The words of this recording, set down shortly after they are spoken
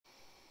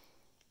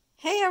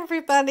Hey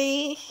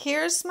everybody,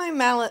 here's my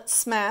mallet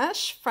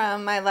smash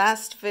from my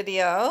last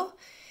video,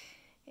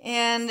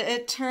 and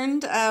it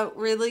turned out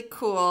really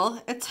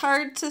cool. It's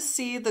hard to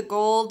see the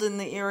gold and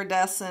the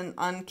iridescent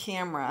on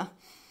camera,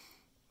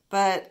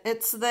 but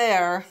it's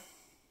there.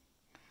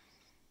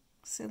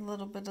 See a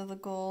little bit of the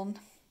gold,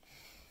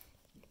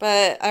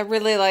 but I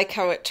really like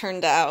how it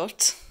turned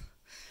out.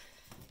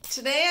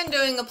 Today I'm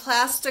doing a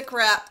plastic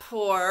wrap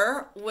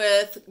pour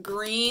with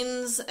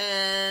greens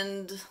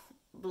and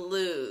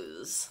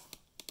blues.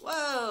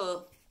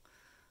 Whoa,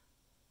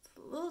 it's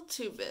a little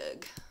too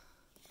big.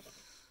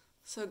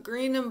 So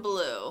green and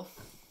blue.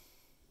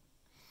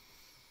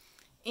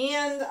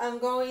 And I'm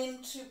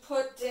going to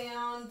put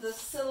down the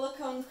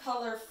silicone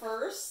color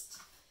first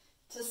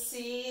to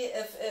see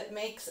if it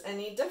makes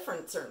any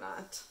difference or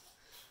not.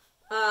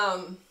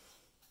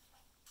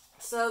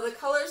 So the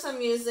colors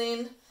I'm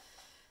using,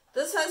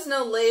 this has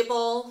no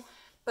label,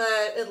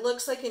 but it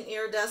looks like an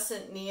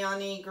iridescent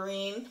neon-y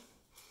green.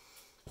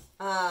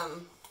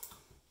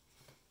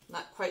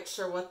 Not quite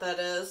sure what that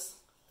is.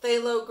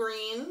 Phthalo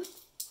green.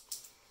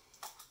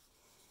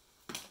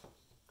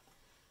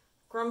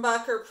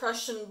 Grumbacher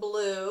Prussian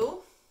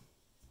blue.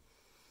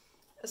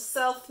 A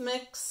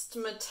self-mixed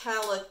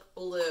metallic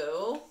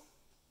blue.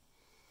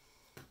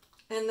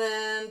 And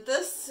then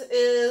this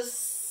is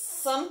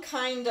some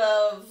kind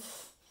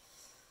of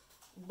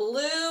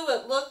blue.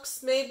 It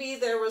looks, maybe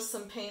there was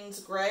some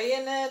Payne's Gray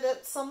in it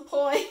at some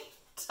point.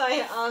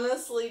 I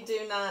honestly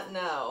do not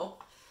know.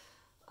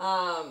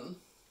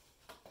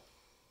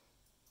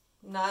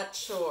 Not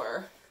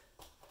sure.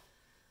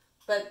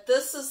 But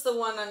this is the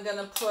one I'm going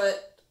to put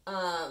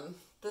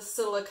the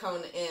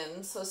silicone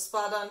in. So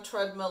Spot On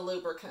Treadmill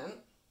Lubricant.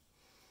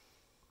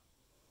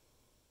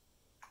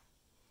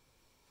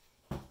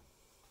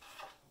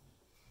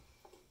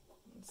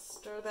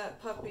 Stir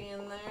that puppy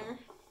in there.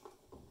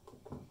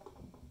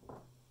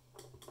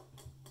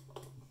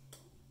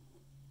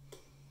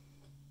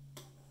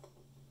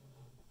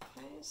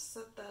 Okay,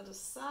 set that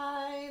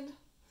aside.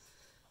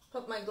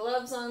 Put my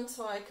gloves on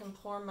so I can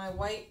pour my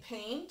white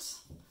paint,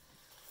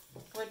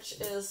 which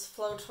is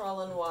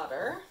Floetrol and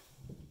water.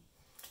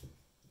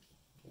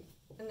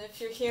 And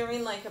if you're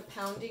hearing like a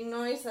pounding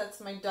noise,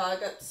 that's my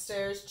dog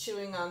upstairs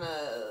chewing on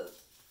a,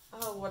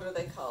 oh, what are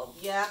they called?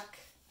 Yak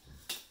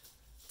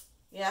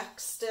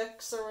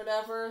sticks or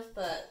whatever,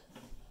 that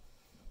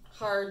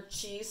hard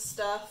cheese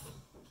stuff.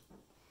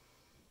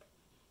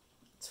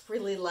 It's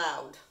really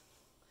loud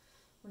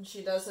when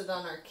she does it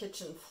on our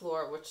kitchen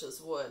floor, which is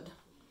wood.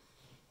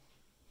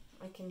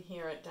 I can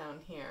hear it down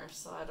here,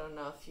 so I don't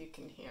know if you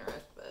can hear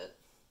it, but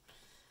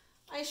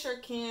I sure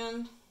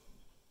can.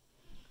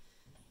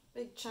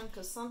 Big chunk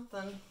of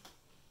something.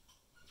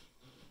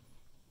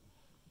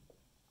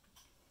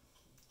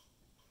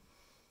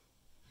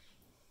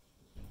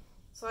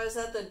 So I was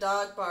at the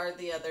dog bar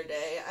the other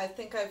day. I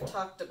think I've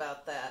talked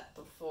about that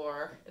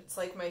before. It's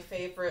like my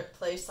favorite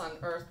place on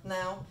earth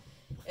now.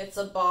 It's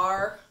a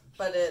bar,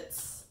 but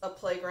it's a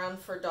playground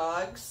for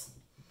dogs.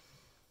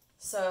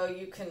 So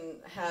you can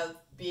have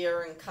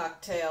beer and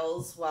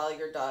cocktails while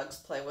your dogs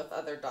play with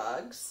other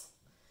dogs.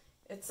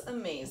 It's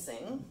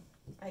amazing.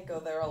 I go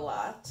there a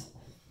lot.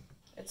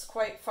 It's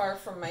quite far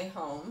from my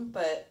home,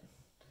 but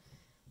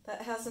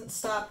that hasn't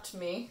stopped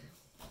me.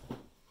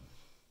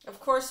 Of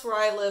course, where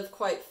I live,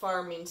 quite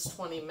far means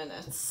 20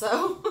 minutes,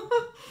 so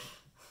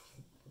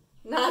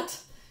not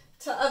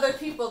to other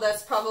people,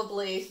 that's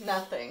probably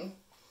nothing.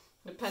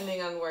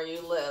 Depending on where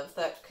you live,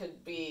 that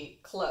could be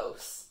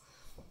close.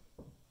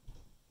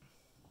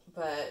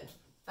 But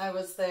I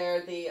was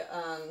there the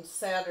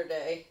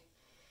Saturday,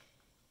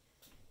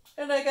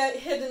 and I got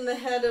hit in the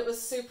head. It was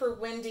super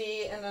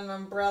windy, and an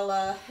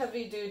umbrella,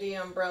 heavy-duty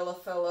umbrella,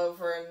 fell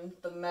over, and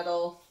the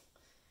metal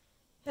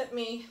hit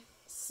me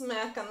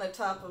smack on the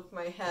top of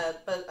my head.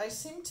 But I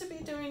seem to be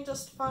doing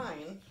just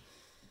fine.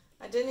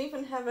 I didn't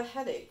even have a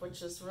headache,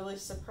 which is really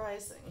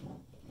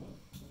surprising.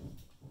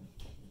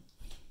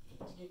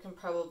 You can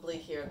probably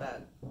hear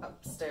that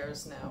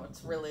upstairs now.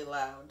 It's really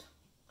loud.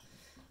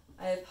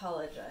 I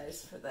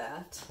apologize for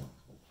that.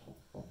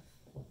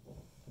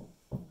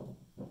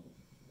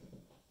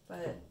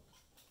 But,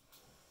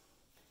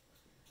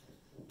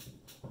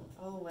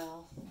 oh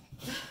well.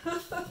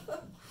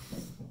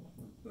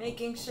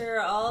 Making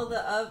sure all the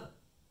I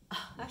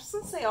was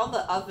going to say all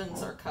the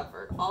ovens are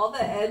covered. All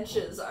the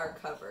edges are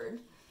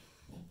covered.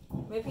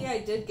 Maybe I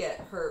did get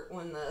hurt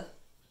when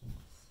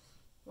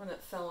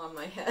it fell on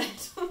my head.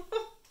 Of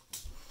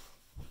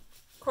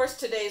course,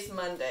 today's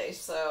Monday,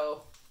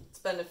 so it's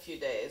been a few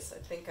days. I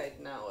think I'd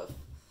know if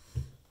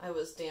I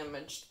was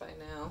damaged by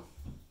now.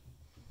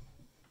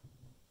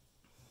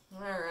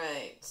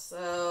 Alright,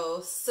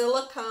 so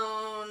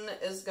silicone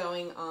is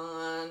going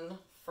on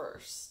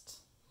first.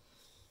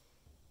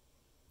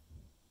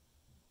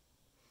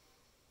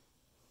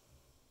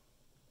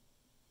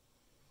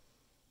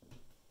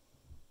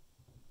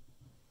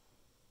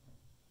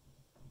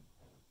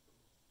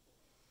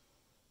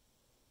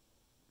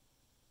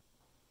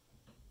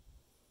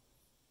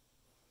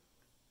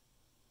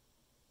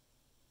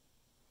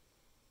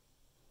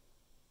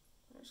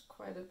 There's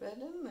quite a bit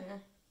in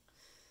there.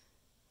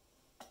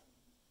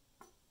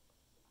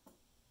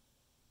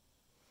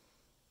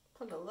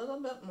 Put a little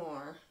bit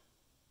more.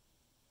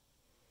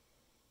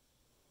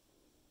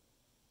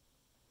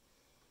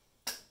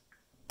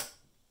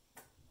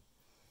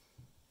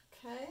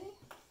 Okay.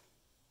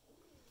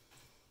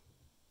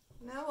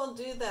 Now we'll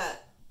do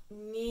that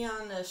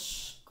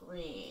neonish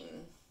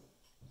green.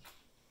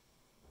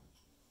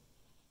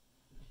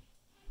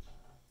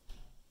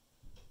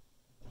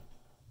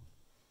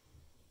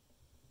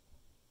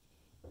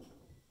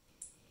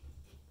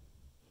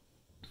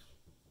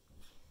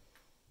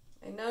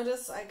 I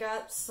notice I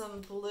got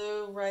some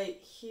blue right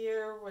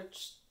here,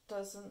 which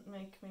doesn't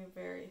make me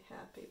very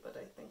happy, but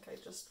I think I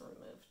just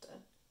removed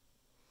it.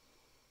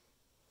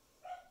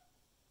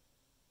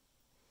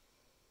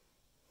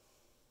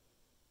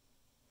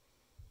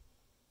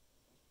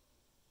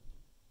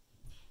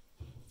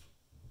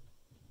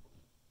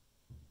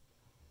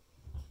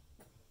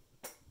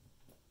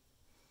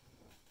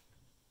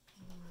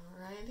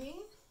 Alrighty,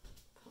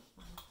 put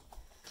my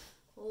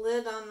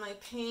lid on my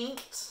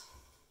paint.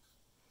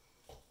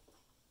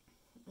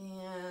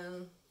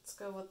 And let's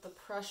go with the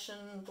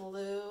Prussian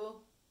blue.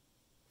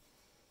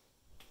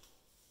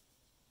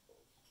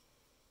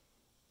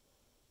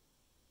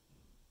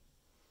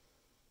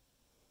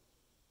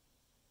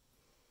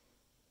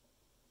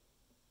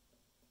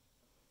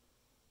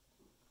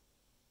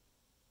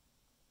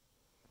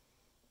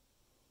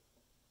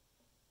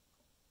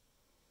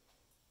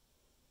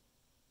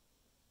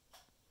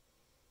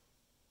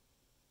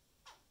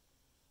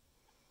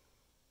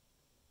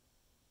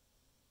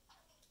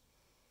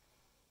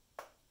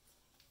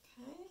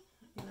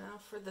 Now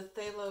for the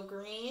phthalo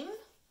green,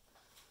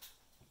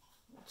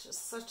 which is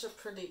such a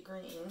pretty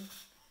green.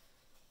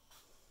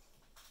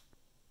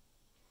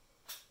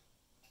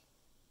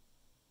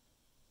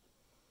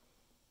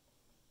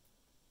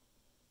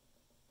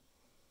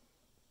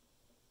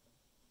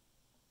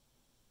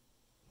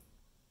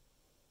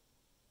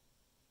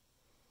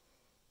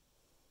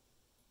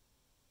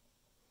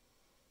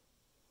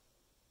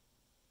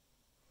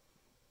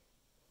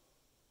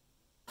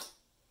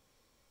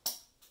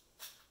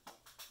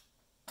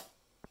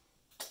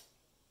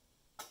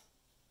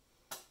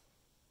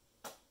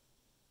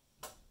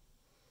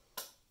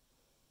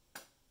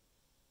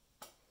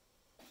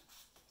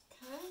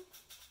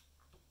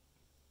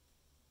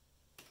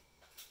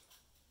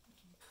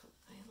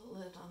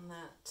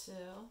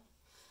 Too.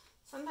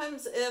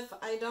 Sometimes if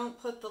I don't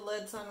put the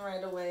lids on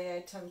right away,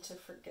 I tend to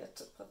forget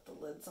to put the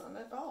lids on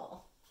at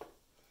all.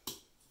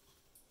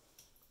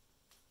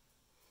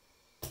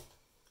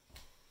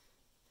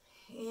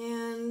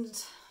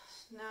 And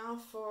now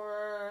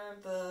for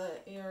the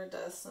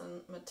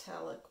iridescent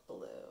metallic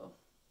blue.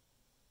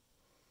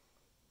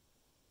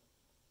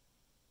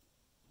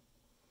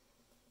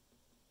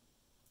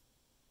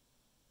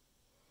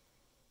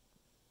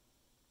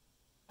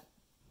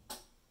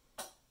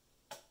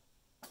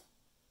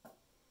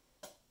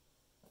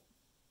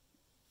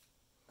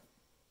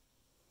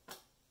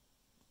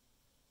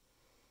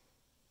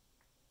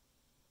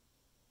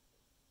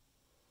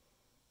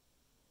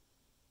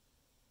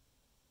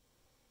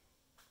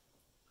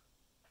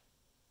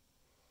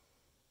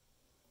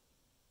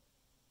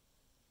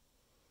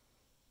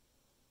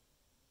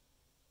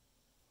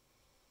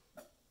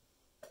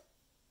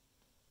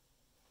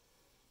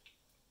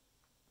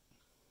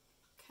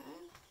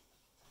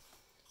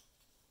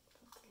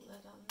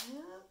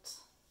 That.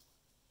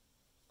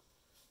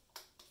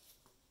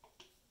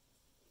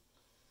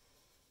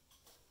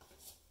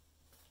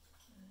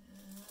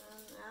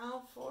 And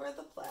now for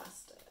the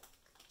plastic.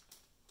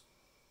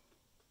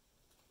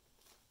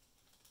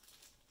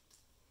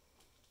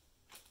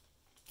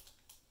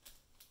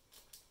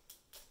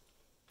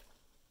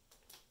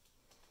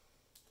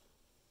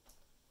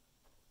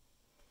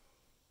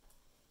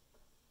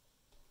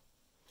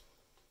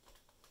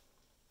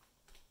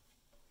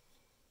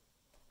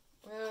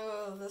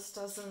 Oh, this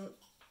doesn't,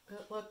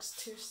 it looks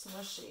too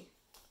smushy.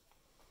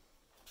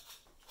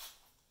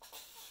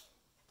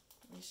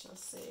 We shall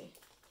see.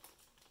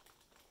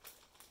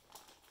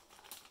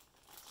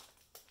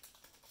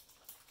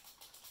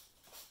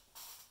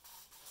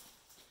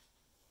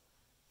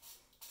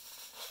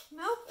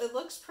 Nope, it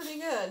looks pretty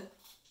good.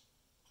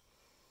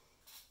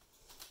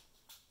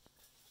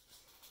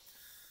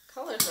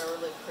 Colors are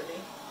really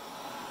pretty.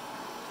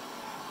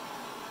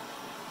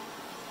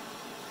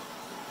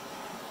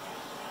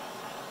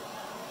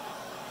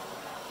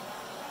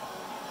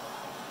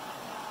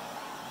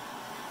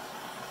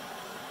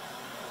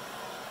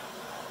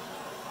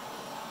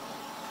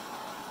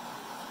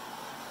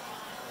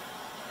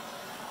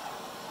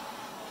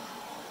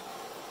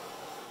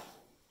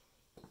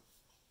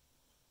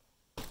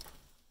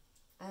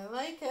 I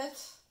like it.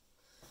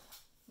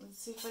 Let's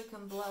see if I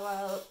can blow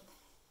out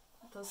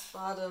those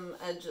bottom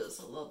edges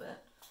a little bit.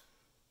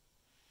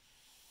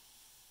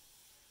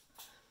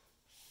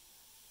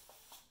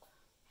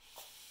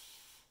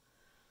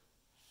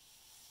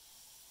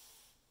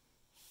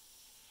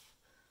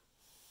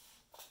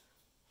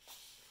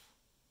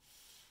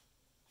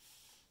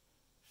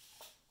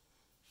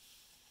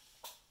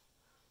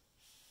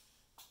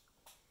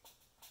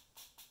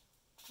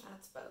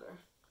 better.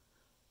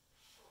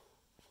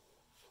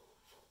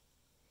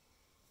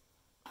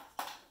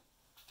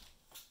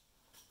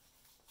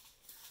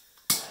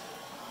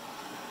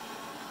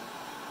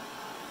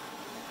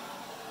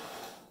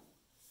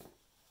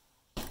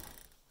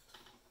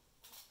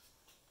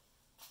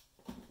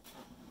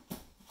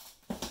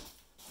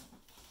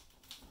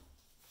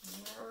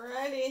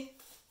 Alrighty,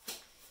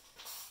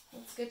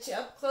 let's get you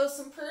up close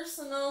and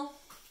personal.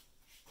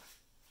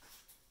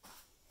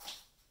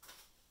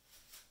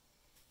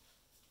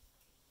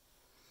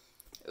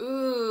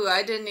 Ooh,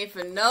 I didn't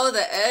even know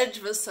the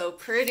edge was so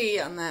pretty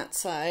on that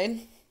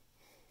side.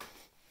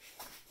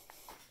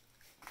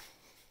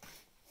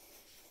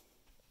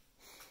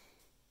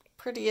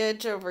 Pretty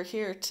edge over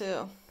here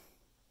too.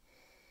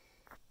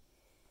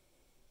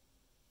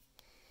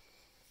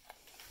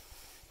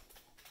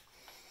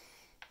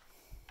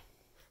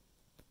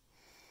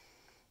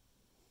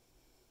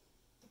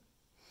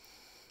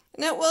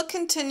 And it will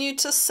continue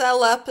to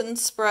swell up and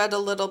spread a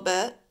little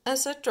bit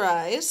as it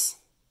dries.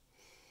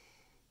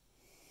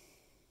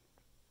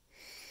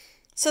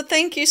 So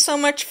thank you so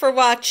much for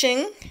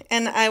watching,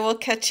 and I will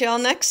catch you all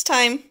next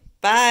time.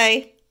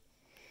 Bye.